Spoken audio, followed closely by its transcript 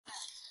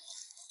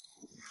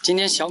今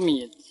天小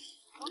米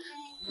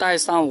带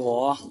上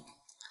我，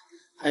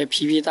还有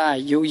皮皮带、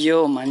悠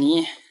悠、玛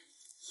尼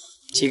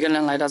几个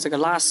人来到这个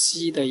拉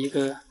西的一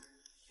个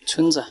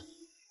村子。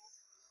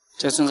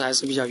这个村子还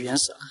是比较原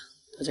始啊，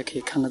大家可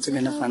以看到这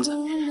边的房子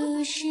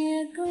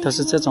都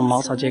是这种茅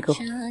草结构。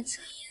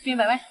明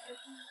白没？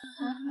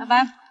老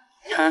板，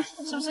看，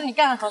是不是你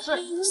干了好事？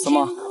什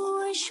么？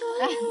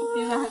来，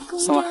明白？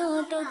什么？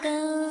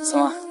什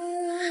么？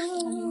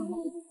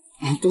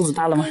肚子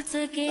大了吗？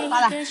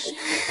大了。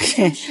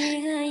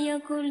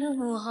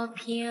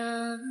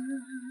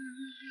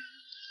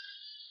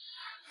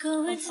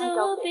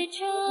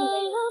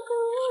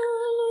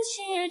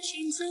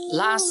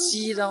拉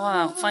西的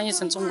话，翻译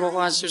成中国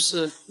话就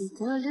是10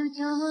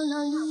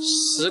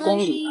公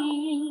里。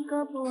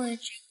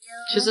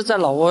其实，在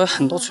老挝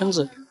很多村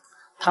子，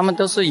他们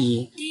都是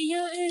以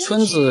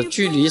村子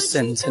距离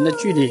省城的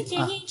距离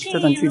啊，这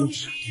段距离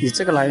以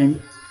这个来命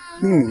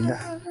名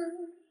的。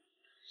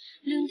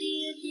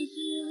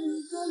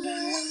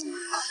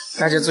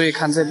大家注意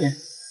看这边，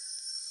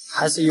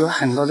还是有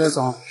很多这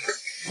种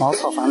茅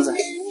草房子。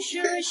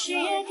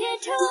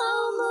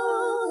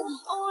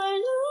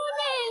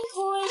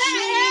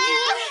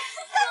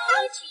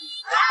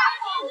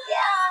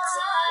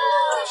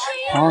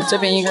然后这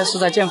边应该是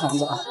在建房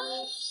子啊，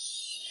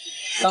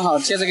刚好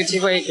借这个机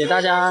会给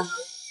大家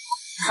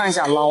看一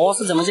下老挝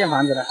是怎么建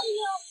房子的。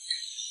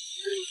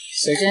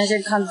首先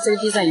先看这个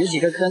地上有几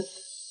个坑，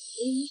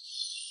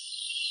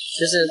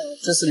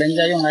这是人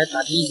家用来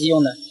打地基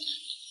用的，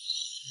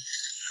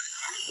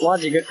挖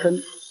几个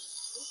坑，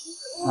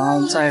然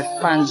后再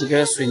放几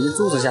个水泥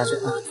柱子下去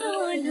啊。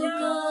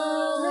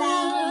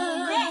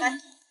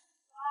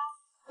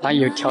然后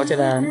有条件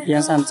的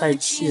边上再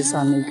砌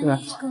上那个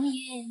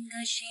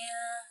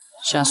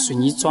像水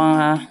泥桩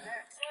啊，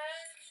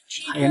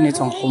还有那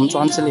种红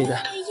砖之类的。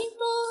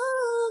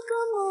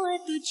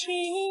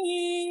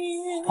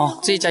哦，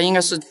这一家应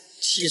该是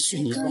砌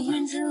水泥桩啊，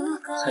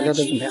材料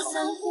都准备好了。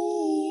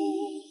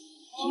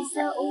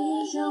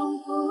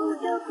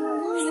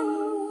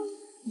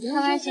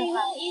看来小孩，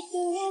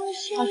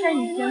好像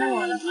你见到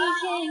我了。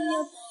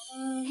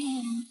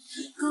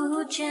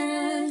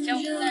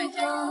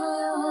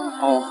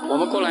哦，我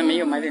们过来没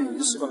有买点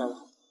零食过来吧？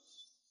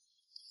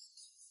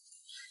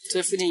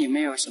这附近有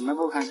没有小卖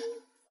部看看？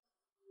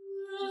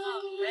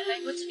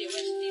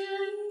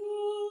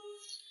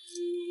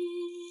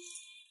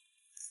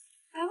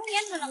我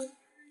验证了，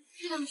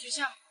去他们学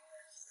校。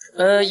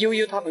悠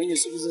悠他朋友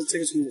是不是这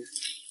个村子？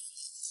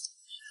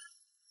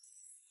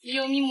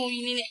有米木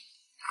米的，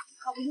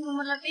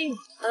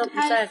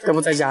都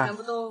不在家，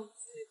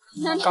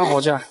干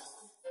活去啊。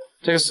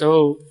这个时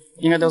候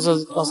应该都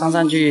是到山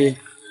上去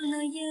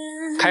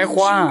开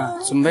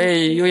荒，准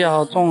备又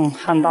要种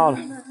旱稻了。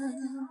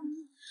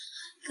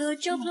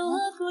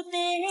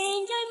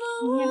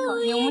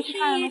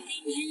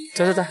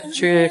走，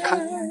去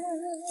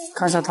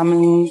看一下他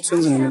们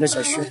村子里面的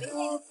小区。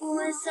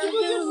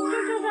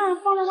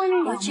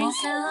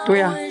对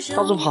呀，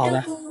到处跑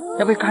的，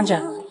要不要看去？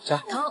走，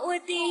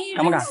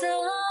敢不敢？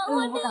不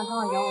敢，它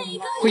咬我。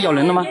会咬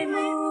人的吗？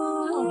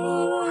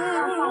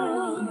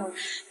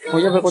我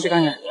要不要过去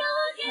看看？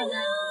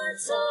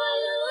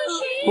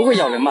不会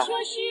咬人吧？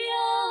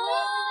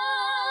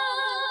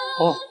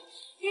哦，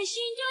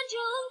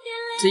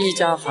这一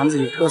家房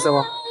子有特色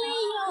哦。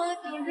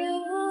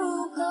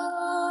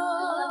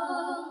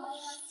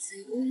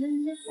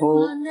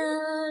哦，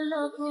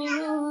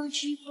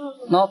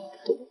那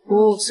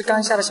不是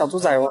刚下的小猪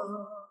仔哦。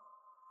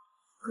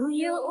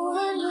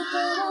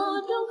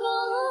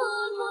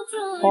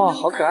哇，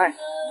好可爱！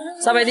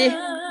沙白蒂，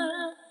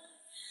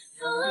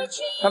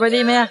沙白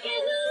蒂没啊？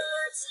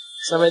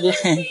沙白蒂，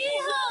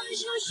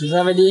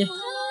沙白蒂，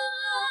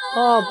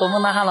哦，多么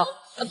难看咯，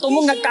多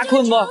麼夾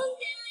困喎，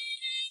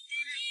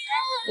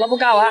攞不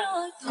搞啊？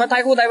快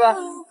睇褲底噃，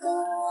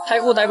睇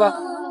褲底噃。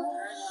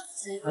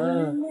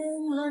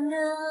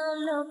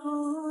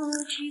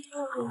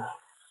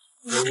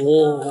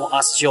哦，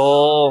阿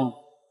熊，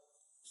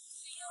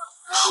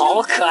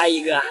好可爱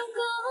一个。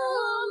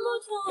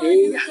哎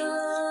呀，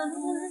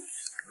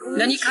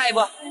那你开不？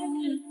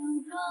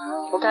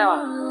不开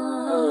吧？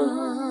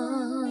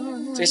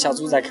这个小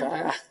猪仔可爱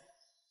啊。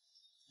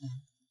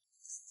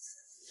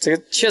这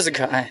个确实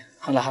可爱。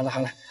好了，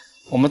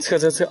我们撤啊。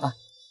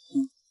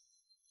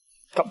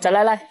再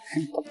来，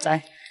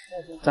再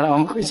来，我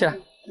们回去了。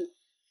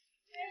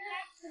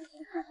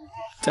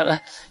再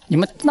来，你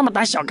们那么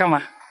胆小干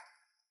嘛？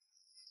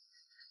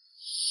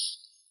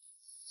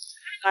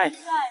哎，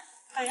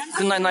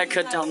跟奶奶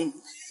可讲。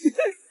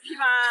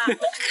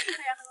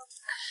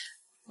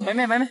外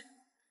面，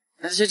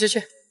去，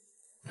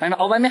外面，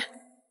外面。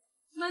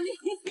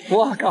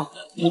我靠，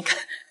你看，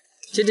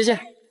去，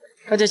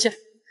快点去，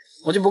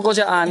我就不过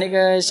去啊。那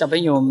个小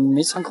朋友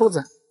没穿裤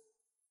子，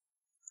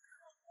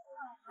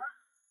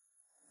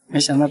没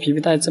想到皮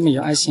皮带这么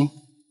有爱心。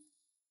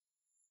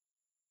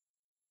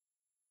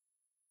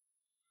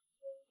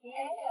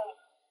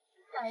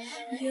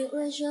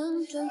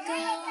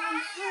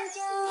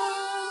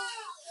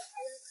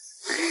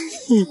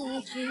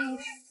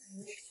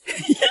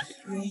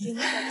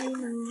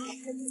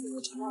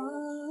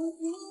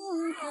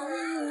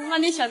妈，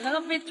你想那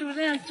个被猪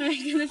这样追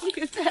着的这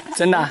个在。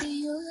真的、啊，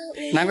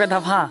难怪他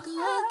怕。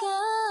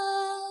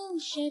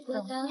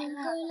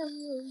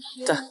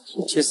走，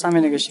去上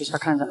面那个学校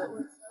看看。哎，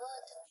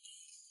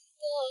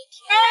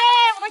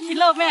我去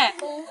老妹，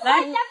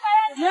来，2、3。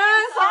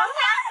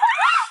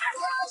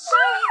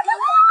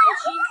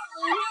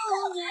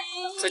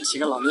这几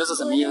个老妞是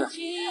什么意思？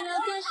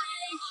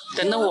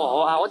等着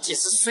我啊！我几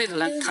十岁的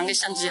人，扛个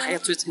相机还要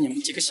追着你们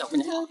几个小姑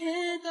娘。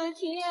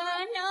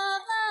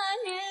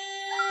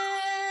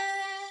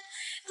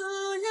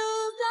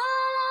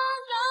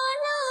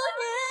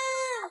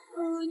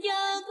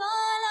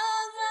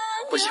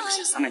不行不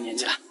行，上了年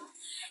纪了。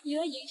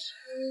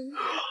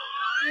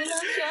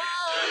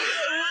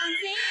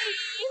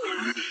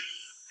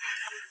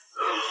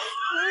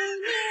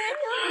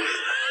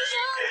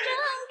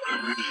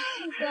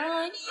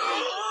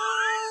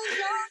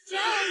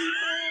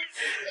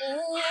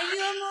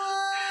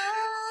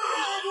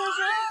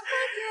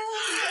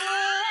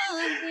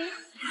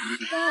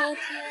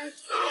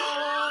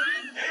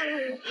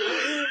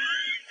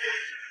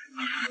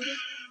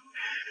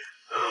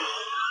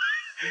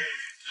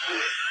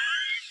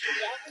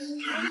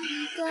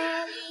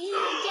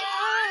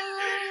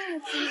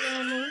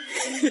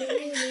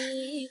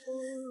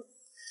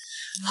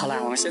好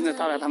了，我们现在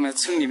到了他们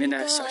村里面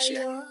的小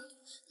学。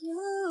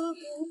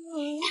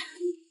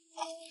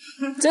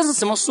这是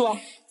什么树啊？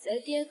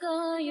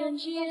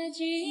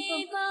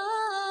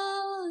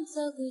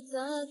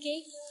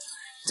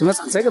怎么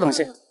长这个东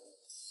西？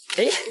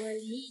哎，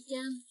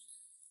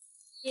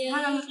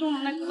他们种的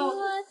那个豆，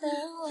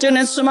这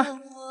能吃吗？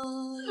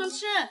能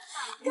吃。啊，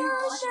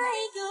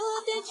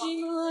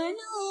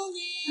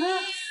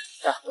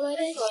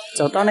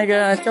走到那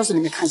个教室里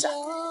面看一下。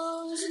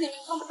是你们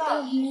看不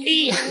到。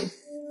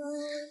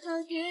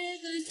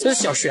这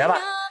是小学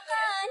吧？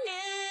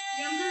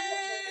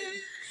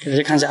给大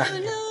家看一下啊，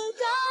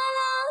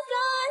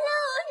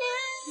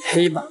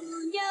黑板，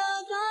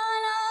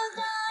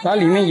然后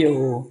里面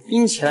有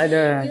印起来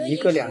的1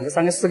个、2个、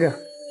3个、4个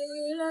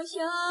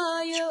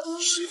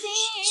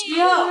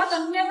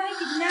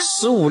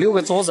，15、16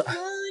个桌子。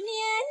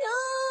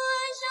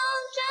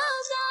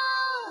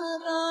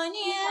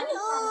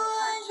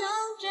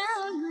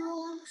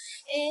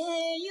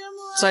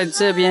在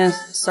这边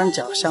山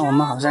脚下，我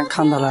们好像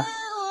看到了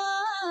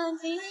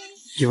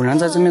有人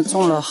在这边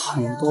种了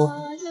很多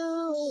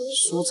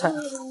蔬菜。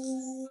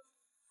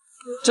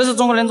这是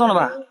中国人种的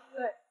吧？对，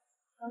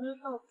全是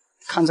豆。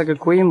看这个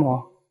规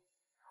模，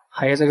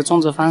还有这个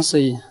种植方式，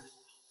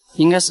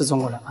应该是中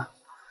国人吧。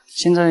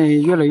现在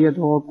越来越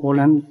多国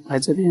人来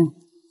这边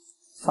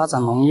发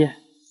展农业。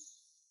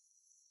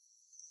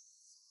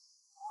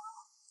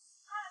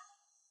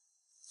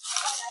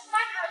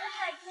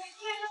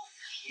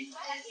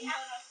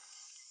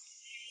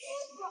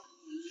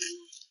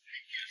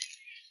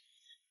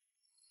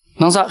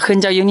农说很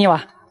叫有你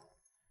哇？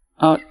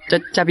哦，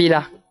这边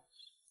的，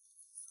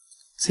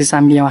谁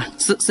三边哇？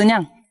是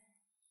娘，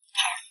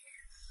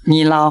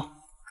你老，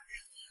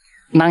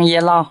男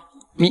也老，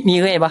你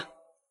饿不？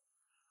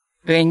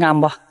饿啱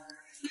不？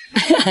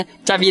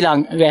这边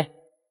人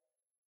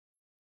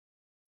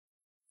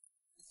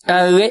饿，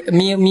饿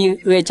咪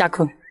饿加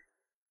困，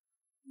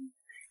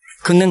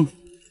可能，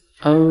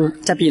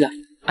这边的，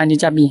啊你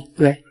这边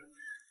饿。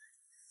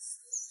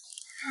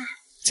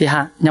这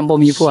下娘不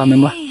米铺啊，明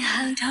不？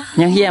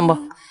娘嫌不？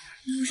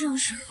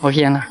我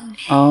嫌了。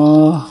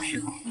哦，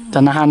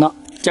在那哈呢，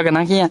叫个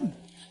娘嫌。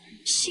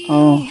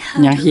哦，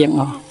娘嫌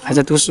哦，还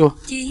在读书。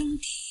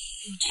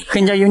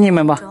很家有你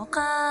们吧？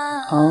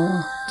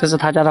哦，这是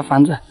他家的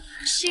房子，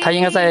他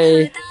应该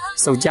在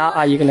守家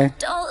啊，一个人。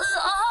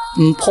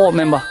破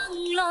门吧？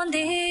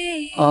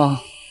哦，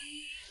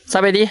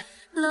撒贝蒂。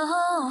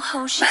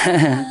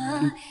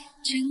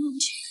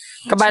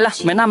拜拜了，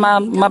没那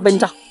么奔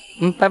着。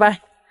拜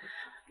拜。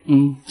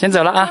先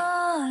走了啊！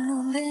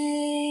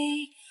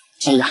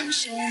哎呀，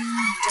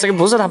这个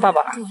不是他爸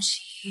爸，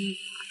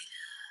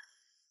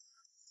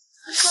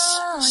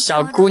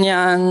小姑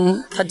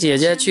娘她姐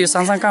姐去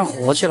山上干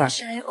活去了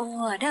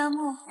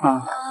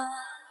啊，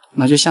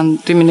那就像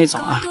对面那种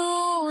啊。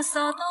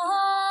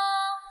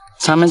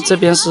他们这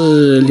边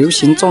是流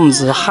行种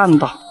植旱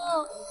稻，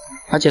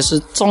而且是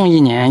种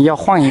1年要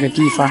换一个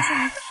地方，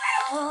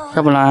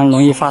要不然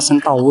容易发生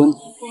稻瘟。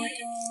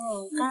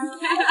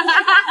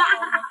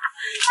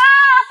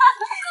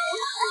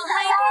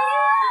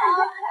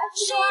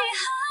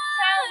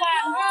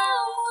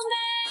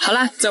好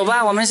了，走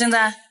吧，我们现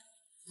在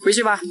回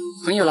去吧，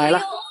朋友来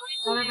了。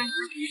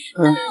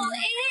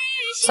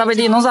撒贝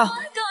蒂农少，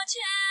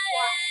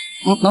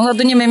农少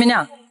对你妹妹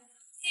呢？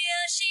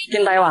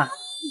跟带哇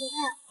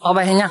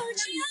？200黑呢？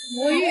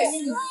母语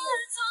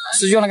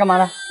是用来干嘛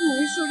的？母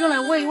语是用来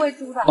喂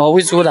猪的。哦，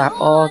喂猪的，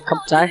哦，可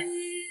不在。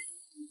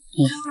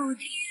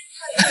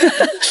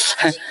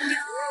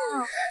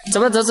走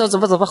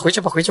吧，回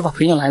去吧，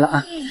朋友来了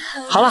啊！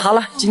好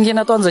了，今天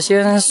的段子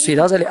先水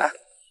到这里啊！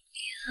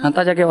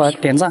大家给我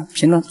点赞、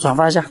评论、转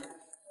发一下，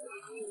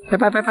拜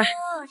拜。